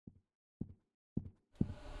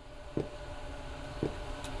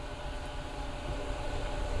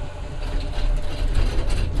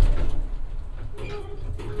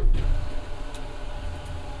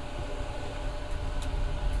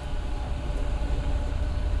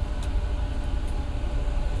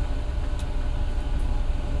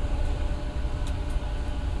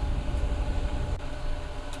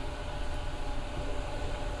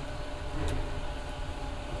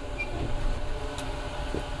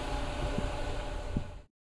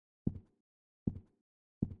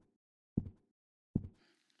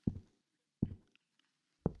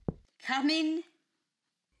Come in.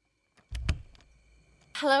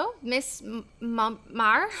 Hello, Miss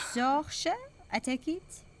Mar? George, I take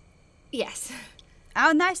it? Yes.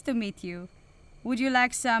 How nice to meet you. Would you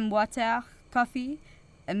like some water, coffee,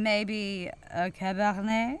 maybe a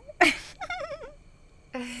Cabernet?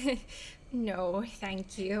 No,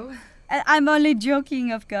 thank you. I'm only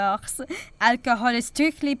joking, of course. Alcohol is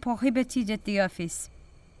strictly prohibited at the office.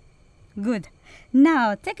 Good.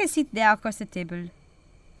 Now, take a seat there across the table.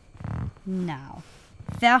 Now,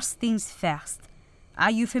 first things first.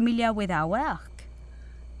 Are you familiar with our work?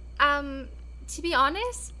 To be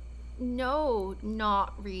honest, no,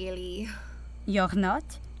 not really. You're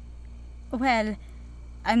not? Well,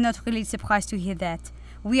 I'm not really surprised to hear that.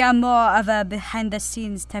 We are more of a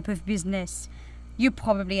behind-the-scenes type of business. You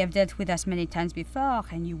probably have dealt with us many times before,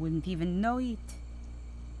 and you wouldn't even know it.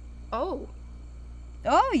 Oh.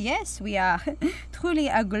 Oh, yes, we are truly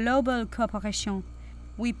a global corporation.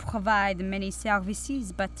 We provide many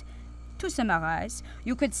services, but to summarize,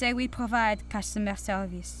 you could say we provide customer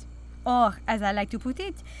service. Or, as I like to put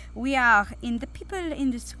it, we are in the people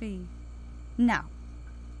industry. Now,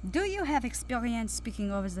 do you have experience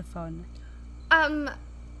speaking over the phone?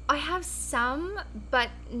 I have some, but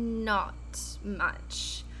not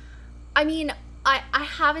much. I mean, I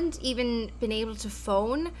haven't even been able to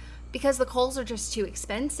phone because the calls are just too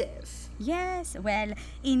expensive. Yes, well,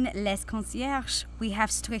 in Les Concierge, we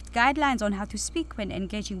have strict guidelines on how to speak when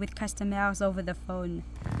engaging with customers over the phone.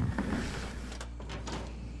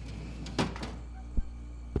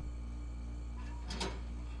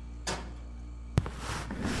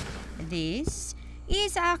 This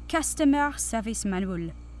is our customer service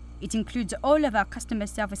manual. It includes all of our customer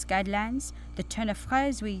service guidelines, the turn of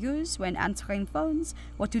phrase we use when answering phones,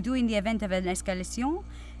 what to do in the event of an escalation,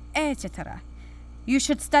 etc. You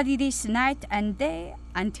should study this night and day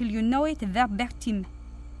until you know it verbatim.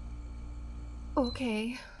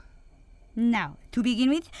 Okay. Now, to begin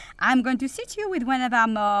with, I'm going to sit you with one of our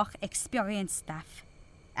more experienced staff.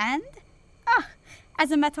 And,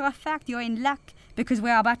 as a matter of fact, you're in luck because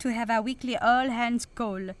we're about to have our weekly all-hands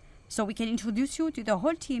call, so we can introduce you to the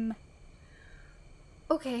whole team.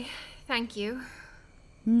 Okay, thank you.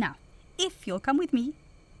 Now, if you'll come with me.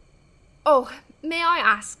 Oh, may I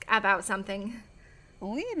ask about something?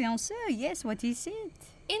 Oui, bien sûr, yes, what is it?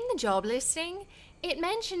 In the job listing, it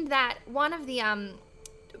mentioned that one of the,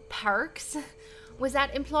 perks was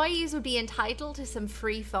that employees would be entitled to some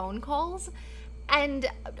free phone calls, and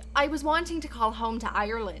I was wanting to call home to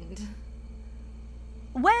Ireland.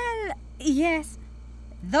 Well, yes.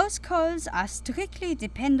 Those calls are strictly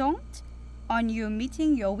dependent on you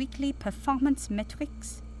meeting your weekly performance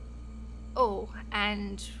metrics. Oh,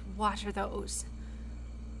 and what are those?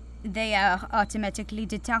 They are automatically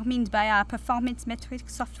determined by our performance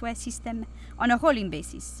metrics software system on a rolling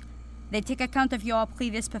basis. They take account of your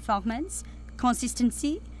previous performance,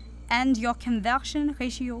 consistency, and your conversion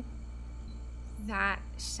ratio. That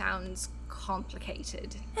sounds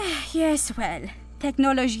complicated. Yes, well,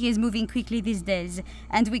 technology is moving quickly these days,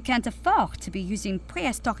 and we can't afford to be using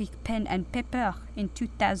prehistoric pen and paper in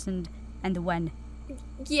 2001.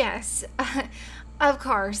 Yes, of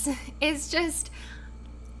course. It's just,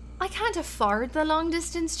 I can't afford the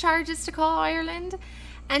long-distance charges to call Ireland,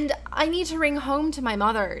 and I need to ring home to my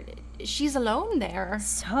mother. She's alone there.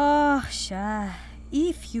 Saoirse,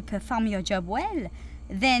 if you perform your job well,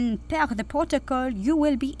 then per the protocol, you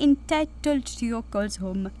will be entitled to your calls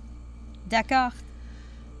home. D'accord?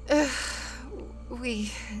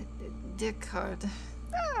 Oui, d'accord.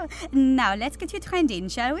 Now let's get you trained in,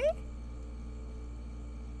 shall we?